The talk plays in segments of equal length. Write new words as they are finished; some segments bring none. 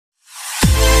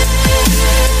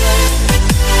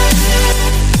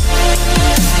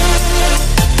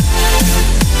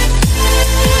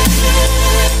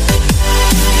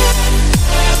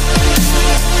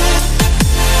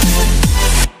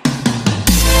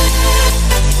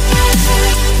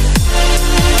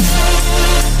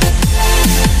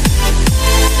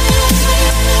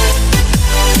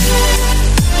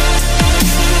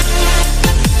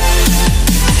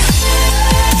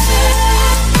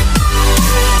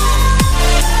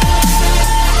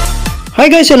Hi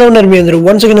guys, hello and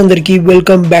once again andariki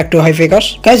welcome back to Hi-Fi Cars.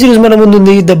 Guys, is mana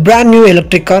mundundi the brand new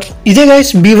electric car. Ide guys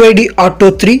BYD ATTO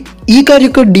 3. ఈ car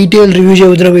యొక్క detail review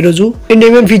చేద్దాం ఈ రోజు. And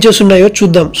ఏమేం features ఉన్నాయో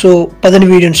చూద్దాం. So పదని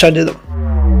వీడియోని స్టార్ట్ చేద్దాం.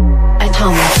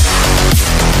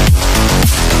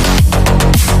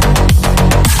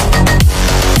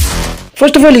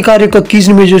 ఫస్ట్ ఆఫ్ ఆల్ ఈ కార్ యొక్క కీస్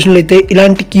ని మీరు చూసినట్లయితే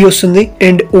ఇలాంటి కీ వస్తుంది.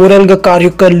 అండ్ ఓవరాల్ గా కార్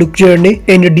యొక్క లుక్ చూడండి.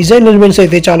 అండ్ డిజైన్ ఎలిమెంట్స్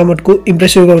అయితే చాలా మటుకు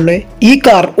ఇంప్రెసివ్ గా ఉన్నాయి. ఈ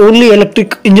car only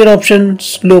electric engine options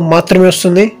లో మాత్రమే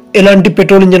వస్తుంది. ఎలాంటి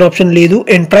పెట్రోల్ ఇంజిన్ ఆప్షన్ లేదు.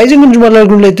 అండ్ ప్రైసింగ్ గురించి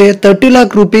మాట్లాడుకున్నట్లయితే 30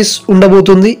 lakh rupees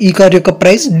ఉండబోతుంది. ఈ కార్ యొక్క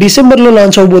ప్రైస్ డిసెంబర్ లో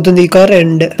లాంచ్ అవబోతుంది ఈ కార్.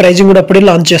 అండ్ ప్రైసింగ్ కూడా అప్పుడే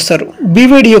లాంచ్ చేస్తారు.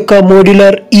 BYD యొక్క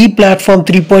మోడ్యులర్ ఈ ప్లాట్ఫామ్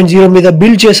 3.0 మీద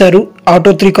బిల్డ్ చేశారు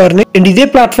ఆటో 3 కార్ ని. అండ్ ఇదే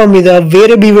ప్లాట్ఫామ్ మీద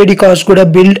వేరే BYD కార్స్ కూడా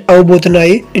బిల్డ్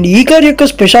అవబోతున్నాయి. అండ్ ఈ కార్ యొక్క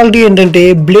స్పెషాలిటీ ఏంటంటే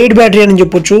బ్లేడ్ బ్యాటరీ అని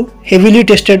చెప్పొచ్చు. Heavily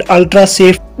tested ultra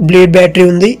safe blade battery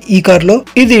ఉంది ఈ కార్ లో.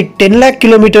 ఇది 10 lakh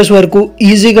kilometers వరకు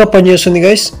ఈజీగా పనిచేస్తుంది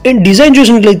గైస్. అండ్ డిజైన్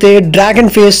చూసినట్లయితే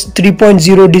డ్రాగన్ ఫేస్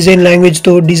 3.0 డిజైన్ లాంగ్వేజ్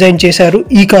తో డిజైన్ చేశారు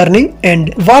ఈ కార్ ని. అండ్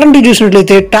వారంటీ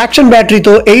చూసినట్లయితే ట్రాక్షన్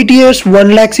బ్యాటరీతో 8 years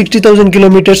 1,60,000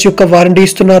 kilometers యొక్క వారంటీ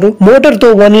ఇస్తున్నారు. మోటార్ తో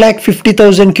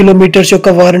 1,50,000 kilometers యొక్క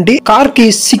వారంటీ. కార్ కి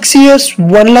 6 years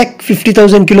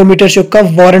 1,50,000 kilometers యొక్క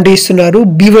వారంటీ ఇస్తున్నారు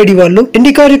BYD వాళ్ళు. అండ్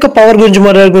ఈ కార్ యొక్క పవర్ గురించి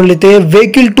మాట్లాడుకున్నట్లయితే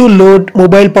vehicle to load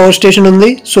mobile power station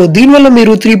ఉంది. సో దీని వల్ల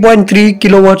మీరు 3.3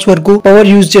 kilowatts వరకు పవర్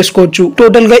యూజ్ చేసుకోవచ్చు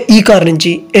టోటల్ గా ఈ కార్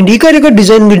నుంచి. అండ్ ఈ కార్ యొక్క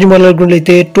డిజైన్ గురించి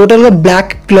మాట్లాడుకున్నట్లయితే టోటల్ గా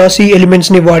బ్లాక్ గ్లాసీ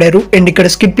ఎలిమెంట్స్ ని వాడారు. అండ్ ఇక్కడ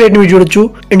స్కిప్ ప్లేట్ ని చూడొచ్చు.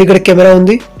 అండ్ ఇక్కడ కెమెరా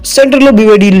ఉంది. సెంటర్ లో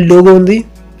BYD లోగో ఉంది.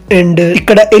 అండ్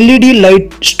ఇక్కడ LED లైట్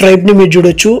స్ట్రైప్ ని మీరు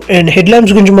చూడొచ్చు. అండ్ హెడ్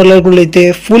ల్యాంప్స్ గురించి మాట్లాడుకున్నట్లయితే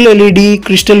full LED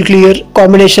crystal clear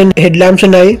combination head lamps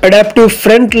ఉన్నాయి. అడాప్టివ్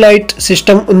ఫ్రంట్ లైట్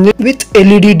సిస్టమ్ ఉంది విత్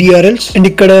LED DRLs. అండ్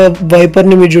ఇక్కడ వైపర్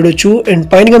ని మీరు చూడొచ్చు. అండ్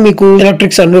పైన మీకు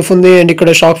ఎలక్ట్రిక్ సన్ రూఫ్ ఉంది. అండ్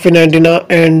ఇక్కడ shock fin antenna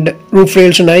and roof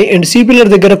rails ఉన్నాయి. అండ్ C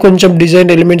పిల్లర్ దగ్గర కొంచెం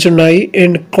డిజైన్ ఎలిమెంట్స్ ఉన్నాయి.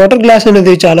 అండ్ క్వార్టర్ గ్లాస్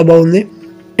అనేది చాలా బాగుంది.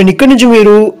 అండ్ ఇక్కడ నుంచి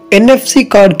మీరు NFC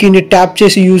కార్డ్ కీ ని ట్యాప్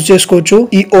చేసి యూజ్ చేసుకోవచ్చు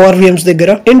ఈ ORVMs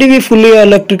దగ్గర. అండ్ ఇవి fully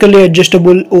electrically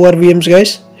adjustable ORVMs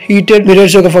guys. Heated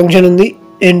mirrors యొక్క ఫంక్షన్ ఉంది.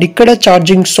 అండ్ ఇక్కడ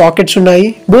ఛార్జింగ్ సాకెట్స్ ఉన్నాయి.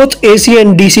 Both AC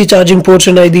and DC charging ports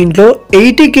ఉన్నాయి. దీంట్లో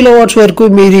 80 kilowatts వరకు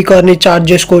మీరు ఈ కార్ ని ఛార్జ్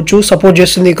చేసుకోవచ్చు. సపోర్ట్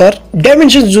చేస్తుంది ఈ కార్.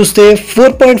 డైమెన్షన్స్ చూస్తే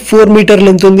 4.4 meter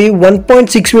లెంత్ ఉంది.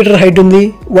 1.6 meter హైట్ ఉంది.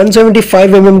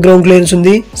 175 mm గ్రౌండ్ క్లియరెన్స్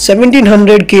ఉంది.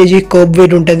 1700 kg కర్బ్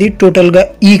వెయిట్ ఉంటుంది టోటల్ గా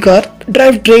ఈ కార్.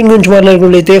 డ్రైవ్ ట్రైన్ గురించి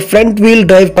మాట్లాడుకుంటే ఫ్రంట్ వీల్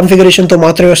డ్రైవ్ కాన్ఫిగరేషన్ తో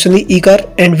మాత్రమే వస్తుంది ఈ కార్.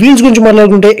 అండ్ వీల్స్ గురించి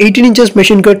మాట్లాడుకుంటే 18 inches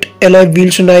machine cut alloy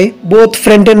wheels ఉన్నాయి. Both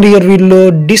front and rear wheel లో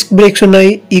డిస్క్ బ్రేక్స్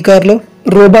ఉన్నాయి ఈ కార్ లో.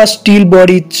 రోబా స్టీల్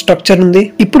బాడీ స్ట్రక్చర్ ఉంది.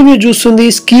 ఇప్పుడు మీరు చూస్తుంది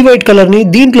స్కీ వైట్ కలర్ ని.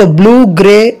 దీంట్లో blue,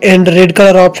 grey and red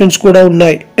colour options కూడా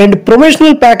ఉన్నాయి. అండ్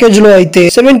ప్రొమోషనల్ ప్యాకేజ్ లో అయితే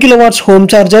 7 kilowatts home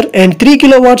charger and 3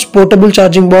 kilowatts portable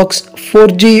charging box,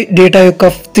 4G data యొక్క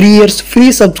 3 years free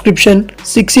subscription,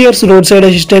 6 years road side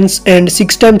assistance and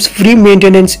 6 times free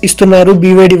maintenance ఇస్తున్నారు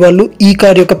BYD వాళ్ళు ఈ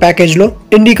కార్ యొక్క package లో.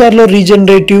 అండ్ ఈ కార్ లో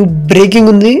రీజనరేటివ్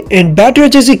బ్రేకింగ్ ఉంది. అండ్ బ్యాటరీ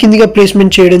వచ్చేసి కిందిగా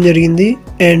ప్లేస్మెంట్ చేయడం జరిగింది.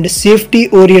 అండ్ సేఫ్టీ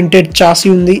ఓరియంటెడ్ చాసీ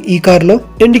ఉంది ఈ కార్ లో.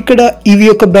 అండ్ ఇక్కడ EV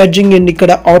యొక్క బ్యాడ్జింగ్ అండ్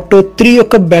ఇక్కడ ఆటో 3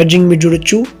 యొక్క బ్యాడ్జింగ్ మీరు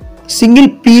చూడొచ్చు. సింగిల్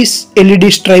పీస్ LED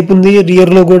స్ట్రైప్ ఉంది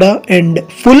రియర్ లో కూడా. And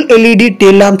full LED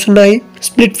tile lamps ఉన్నాయి.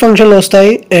 స్ప్లిట్ ఫంక్షన్ లో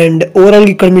వస్తాయి. అండ్ ఓవరాల్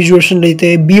ఇక్కడ మీరు చూసినట్లయితే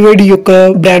BYD యొక్క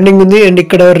బ్రాండింగ్ ఉంది. అండ్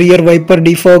ఇక్కడ rear wiper,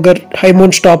 defogger, high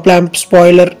mount stop lamp,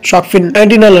 spoiler, shock ఫిన్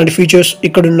యాంటీనా లాంటి ఫీచర్స్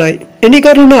ఇక్కడ ఉన్నాయి. ఎన్ని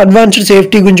కార్లో అడ్వాన్స్డ్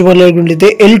సేఫ్టీ గురించి మాట్లాడుకుంటే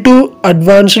L2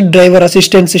 advanced driver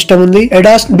assistant system ఉంది.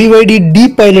 ADAS BYD D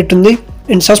పైలట్ ఉంది.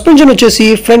 అండ్ సస్పెన్షన్ వచ్చేసి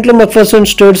ఫ్రంట్ లో McPherson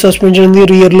స్టర్డ్ సస్పెన్షన్ ఉంది.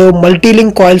 రియర్ లో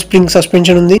మల్టీలింక్ కాయిల్ స్ప్రింగ్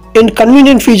సస్పెన్షన్ ఉంది. అండ్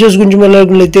కన్వీనియంట్ ఫీచర్స్ గురించి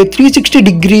మాట్లాడుకున్నట్లయితే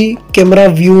 360-degree కెమెరా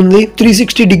వ్యూ ఉంది.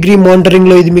 360-degree మానిటరింగ్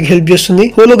లో ఇది మీకు హెల్ప్ చేస్తుంది.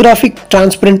 హోలోగ్రాఫిక్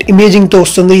ట్రాన్స్పరెంట్ ఇమేజింగ్ తో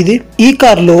వస్తుంది ఇది. ఈ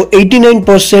కార్ లో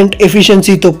 89%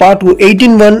 ఎఫిషియన్సీతో పాటు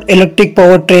 18-1 ఎలక్ట్రిక్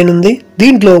పవర్ ట్రైన్ ఉంది.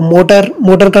 దీంట్లో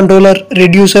motor controller,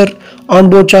 reducer, on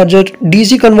board charger,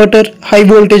 DC converter, high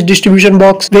voltage distribution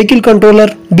box, vehicle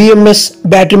controller, BMS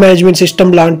battery management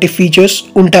system లాంటి ఫీచర్స్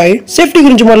ఉంటాయి. సేఫ్టీ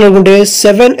గురించి మాట్లాడుకుంటే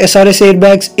 7 SRS air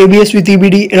bags, ABS with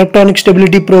EBD, electronic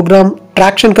stability programme,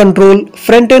 traction control,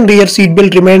 front and rear seat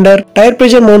belt reminder, tire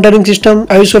pressure monitoring system,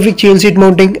 isofix child seat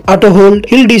mounting, auto hold,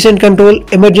 hill descent control,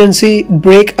 emergency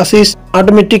brake assist,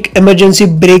 automatic emergency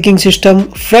braking system,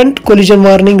 front collision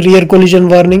warning, rear collision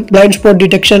warning, blind spot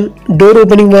detection, door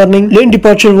opening warning, lane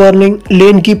departure warning,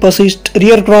 lane keep assist,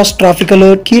 rear cross traffic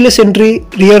alert, keyless entry,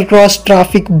 rear cross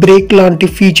traffic brake లాంటి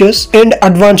features and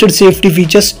advanced safety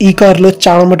features ఈ car లో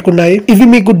చాలా మటుకు ఉన్నాయి. ఇవి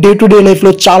మీకు day to day life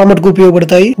లో చాలా మటుకు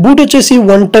ఉపయోగపడతాయి. బూట్ వచ్చేసి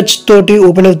 1 touch తో తోటి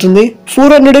ఓపెన్ అవుతుంది.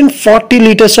 440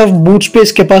 litres of boot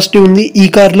space capacity ఉంది ఈ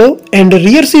కార్ లో. అండ్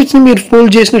రియర్ సీట్స్ ని మీరు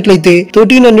ఫోల్డ్ చేసినట్లయితే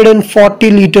 1340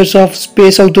 లీటర్స్ ఆఫ్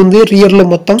స్పేస్ అవుతుంది రియర్ లో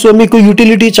మొత్తం. సో మీకు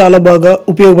యూటిలిటీ చాలా బాగా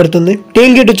ఉపయోగపడుతుంది.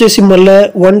 టెయిల్ గేట్ వచ్చేసి మళ్ళీ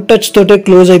వన్ టచ్ తోటే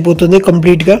క్లోజ్ అయిపోతుంది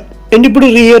కంప్లీట్ గా. అండ్ ఇప్పుడు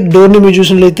రియర్ డోర్ ని మీరు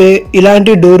చూసినట్లయితే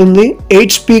ఇలాంటి డోర్ ఉంది.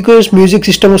 8 స్పీకర్స్ మ్యూజిక్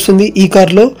సిస్టమ్ వస్తుంది ఈ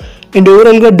కార్ లో. అండ్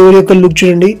ఓవరాల్ గా డోర్ యొక్క లుక్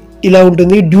చూడండి, ఇలా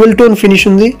ఉంటుంది. డ్యూయల్ టోన్ ఫినిష్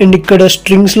ఉంది. అండ్ ఇక్కడ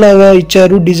స్ట్రింగ్స్ లాగా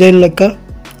ఇచ్చారు డిజైన్ లెక్క.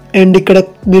 అండ్ ఇక్కడ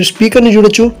మీరు స్పీకర్ ని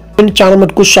చూడొచ్చు. అండ్ చాలా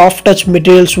మటుకు సాఫ్ట్ టచ్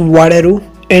మెటీరియల్స్ వాడారు.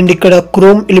 అండ్ ఇక్కడ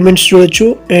క్రోమ్ ఎలిమెంట్స్ చూడొచ్చు.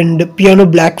 అండ్ పియానో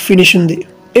బ్లాక్ ఫినిష్ ఉంది.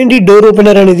 అండ్ ఈ డోర్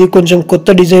ఓపెనర్ అనేది కొంచెం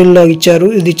కొత్త డిజైన్ లాగా ఇచ్చారు.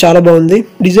 ఇది చాలా బాగుంది.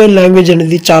 డిజైన్ లాంగ్వేజ్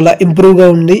అనేది చాలా ఇంప్రూవ్ గా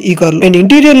ఉంది ఈ కార్ లో. అండ్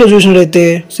ఇంటీరియర్ లో చూసినట్లయితే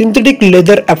సింథటిక్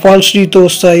లెదర్ అపాల్స్ట్రీ తో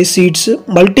వస్తాయి seats.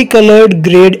 Multi coloured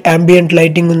grade ambient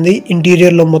lighting ఉంది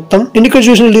ఇంటీరియర్ లో మొత్తం. అండ్ ఇక్కడ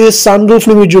చూసినట్లయితే సన్ రూఫ్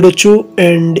ని మీరు చూడొచ్చు.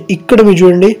 అండ్ ఇక్కడ మీరు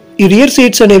చూడండి, ఈ రియర్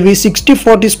సీట్స్ అనేవి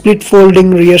 60-40 స్ప్లిట్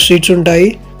ఫోల్డింగ్ రియర్ సీట్స్ ఉంటాయి.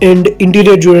 అండ్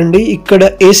ఇంటీరియర్ చూడండి, ఇక్కడ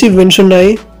ఏసీ వెంట్స్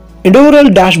ఉన్నాయి. అండ్ ఓవరాల్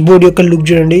డాష్ బోర్డ్ యొక్క లుక్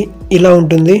చూడండి, ఇలా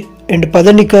ఉంటుంది. అండ్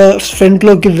పదనిక ఫ్రంట్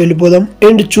లోకి వెళ్ళిపోదాం.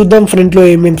 అండ్ చూద్దాం ఫ్రంట్ లో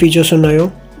ఏమేమి ఫీచర్స్ ఉన్నాయో.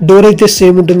 డోర్ అయితే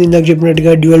సేమ్ ఉంటుంది ఇందాక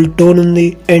చెప్పినట్టుగా, డ్యూయల్ టోన్ ఉంది.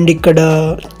 అండ్ ఇక్కడ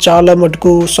చాలా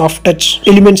మటుకు soft touch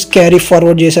elements carry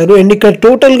forward చేశారు. అండ్ ఇక్కడ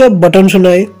టోటల్ గా బటన్స్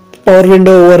ఉన్నాయి. పవర్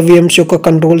విండో, ఓఆర్విఎంస్ యొక్క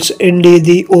కంట్రోల్స్. అండ్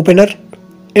ఇది ఓపెనర్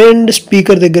అండ్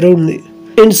స్పీకర్ దగ్గర ఉంది.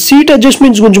 అండ్ సీట్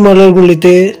అడ్జస్ట్మెంట్స్ గురించి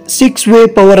మాట్లాడుకున్నట్లయితే 6-వే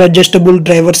పవర్ అడ్జస్టబుల్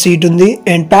డ్రైవర్ సీట్ ఉంది.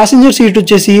 అండ్ ప్యాసింజర్ సీట్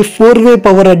వచ్చేసి 4-వే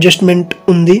పవర్ అడ్జస్ట్మెంట్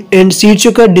ఉంది. అండ్ సీట్స్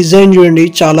యొక్క డిజైన్ చూడండి,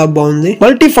 చాలా బాగుంది.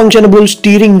 మల్టీ ఫంక్షనబుల్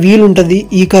స్టీరింగ్ వీల్ ఉంటది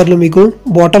ఈ కార్ లో మీకు.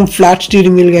 Bottom flat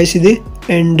steering wheel guys ఇది.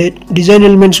 అండ్ డిజైన్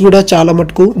ఎలిమెంట్స్ కూడా చాలా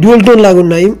మటుకు డ్యూయల్ టోన్ లాగా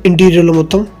ఉన్నాయి ఇంటీరియర్ లో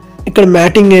మొత్తం. ఇక్కడ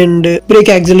matting and break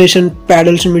acceleration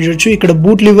paddles మీరు చూడొచ్చు. ఇక్కడ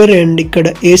బూట్ లివర్ అండ్ ఇక్కడ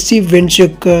ఏసీ వెంట్స్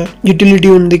యొక్క యూటిలిటీ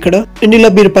ఉంది ఇక్కడ. అండ్ ఇలా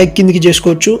మీరు పైకి కిందికి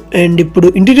చేసుకోవచ్చు. అండ్ ఇప్పుడు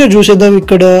ఇంటీరియర్ చూసేద్దాం.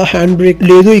 ఇక్కడ హ్యాండ్ బ్రేక్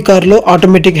లేదు ఈ కార్ లో,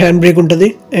 ఆటోమేటిక్ హ్యాండ్ బ్రేక్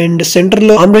ఉంటది. అండ్ సెంటర్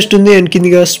లో ఆర్మ్రెస్ట్ ఉంది. అండ్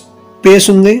కిందిగా స్పేస్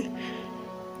ఉంది.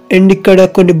 అండ్ ఇక్కడ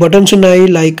కొన్ని బటన్స్ ఉన్నాయి,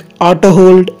 like auto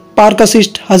hold, park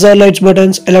assist, Hazaar lights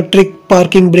buttons, electric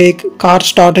parking break,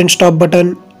 car start and stop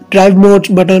button, drive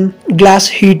modes button, glass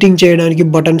heating చేయడానికి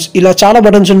buttons, ఇలా చాలా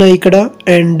బటన్స్ ఉన్నాయి ఇక్కడ.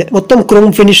 అండ్ మొత్తం క్రోమ్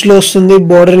ఫినిష్ లో వస్తుంది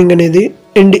బోర్డరింగ్ అనేది.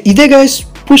 అండ్ ఇదే guys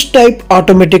push type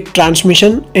automatic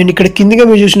transmission. And ఇక్కడ కిందిగా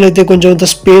మీరు చూసినట్లయితే కొంచెం అంత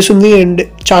స్పేస్ ఉంది. అండ్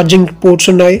ఛార్జింగ్ పోర్ట్స్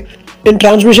ఉన్నాయి. అండ్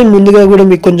ట్రాన్స్మిషన్ ముందుగా కూడా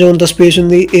మీకు కొంచెం అంత స్పేస్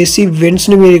ఉంది. ఏసీ వెంట్స్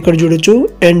ని మీరు ఇక్కడ చూడొచ్చు.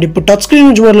 అండ్ ఇప్పుడు టచ్ స్క్రీన్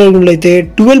నుంచి మాట్లాడుకున్నట్లయితే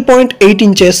 12.8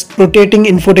 ఇంచెస్ రొటేటింగ్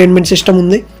ఇన్ఫోటైన్మెంట్ సిస్టమ్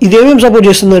ఉంది. ఇదేమేమి సపోర్ట్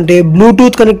చేస్తుందంటే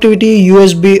Bluetooth connectivity,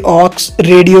 USB aux,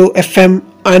 radio, FM,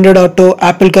 Android auto,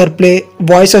 Apple car play,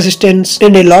 voice assistants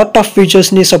and a lot of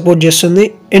features ని సపోర్ట్ చేస్తుంది.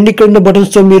 అండ్ ఇక్కడ ఉన్న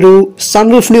బటన్స్ తో మీరు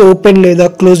సన్ రూఫ్ ని ఓపెన్ లేదా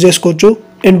క్లోజ్ చేసుకోవచ్చు.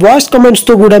 అండ్ వాయిస్ కమాండ్స్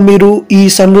తో కూడా మీరు ఈ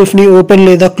సన్ రూఫ్ ని ఓపెన్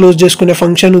లేదా క్లోజ్ చేసుకునే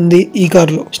ఫంక్షన్ ఉంది ఈ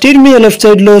కార్ లో. స్టీరింగ్ మీద లెఫ్ట్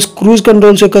సైడ్ లో క్రూజ్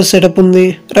కంట్రోల్స్ యొక్క సెటప్ ఉంది.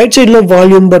 రైట్ సైడ్ లో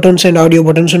volume buttons and audio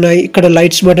buttons ఉన్నాయి. ఇక్కడ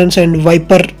lights buttons and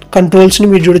wiper controls ని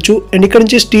మీరు చూడొచ్చు. అండ్ ఇక్కడ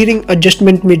నుంచి స్టీరింగ్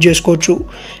అడ్జస్ట్మెంట్ మీరు చేసుకోవచ్చు.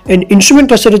 అండ్ ఇన్స్ట్రుమెంట్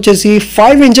క్లస్టర్ వచ్చేసి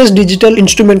 5 ఇంచెస్ డిజిటల్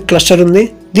ఇన్స్ట్రుమెంట్ క్లస్టర్ ఉంది.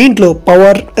 దీంట్లో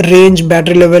power, range,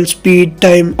 battery level, speed,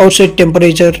 time, out side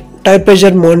temperature, tyre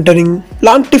pressure monitoring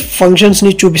లాంటి ఫంక్షన్స్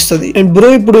ని చూపిస్తుంది. అండ్ బ్రో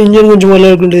ఇప్పుడు ఇంజిన్ గురించి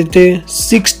మాట్లాడుకుంటే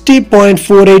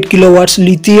 60.48 kilowatts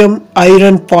lithium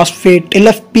iron phosphate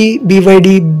LFP BYD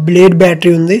blade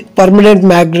battery ఉంది. పర్మనెంట్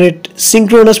మ్యాగ్నెట్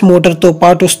సింక్రోనస్ మోటార్ తో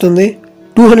పాటు వస్తుంది.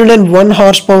 201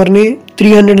 హార్స్ పవర్ ని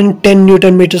 310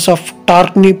 న్యూటన్ మీటర్స్ ఆఫ్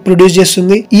టార్క్ ని ప్రొడ్యూస్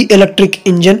చేస్తుంది ఈ ఎలక్ట్రిక్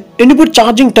ఇంజన్. అండ్ ఇప్పుడు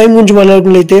ఛార్జింగ్ టైం గురించి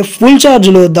మాట్లాడుకున్నట్లయితే ఫుల్ ఛార్జ్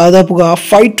లో దాదాపుగా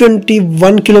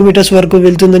 521 కిలోమీటర్స్ వరకు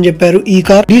వెళ్తుందని చెప్పారు ఈ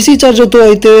కార్. DC ఛార్జర్ తో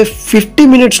అయితే 50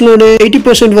 మినిట్స్ లోనే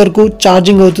 80% వరకు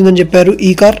ఛార్జింగ్ అవుతుందని చెప్పారు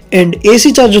ఈ కార్. అండ్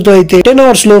AC ఛార్జర్ తో అయితే 10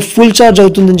 అవర్స్ లో ఫుల్ ఛార్జ్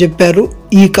అవుతుందని చెప్పారు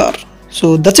ఈ car. So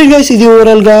that's it guys, ఇది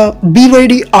ఓవరాల్ గా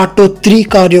BYD ATTO 3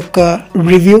 కార్ యొక్క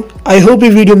రివ్యూ. ఐ హోప్ ఈ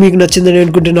వీడియో మీకు నచ్చిందని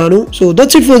అనుకుంటున్నాను. So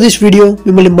that's it for this video.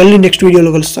 మిమ్మల్ని మళ్ళీ నెక్స్ట్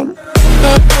వీడియోలో కలుస్తాను.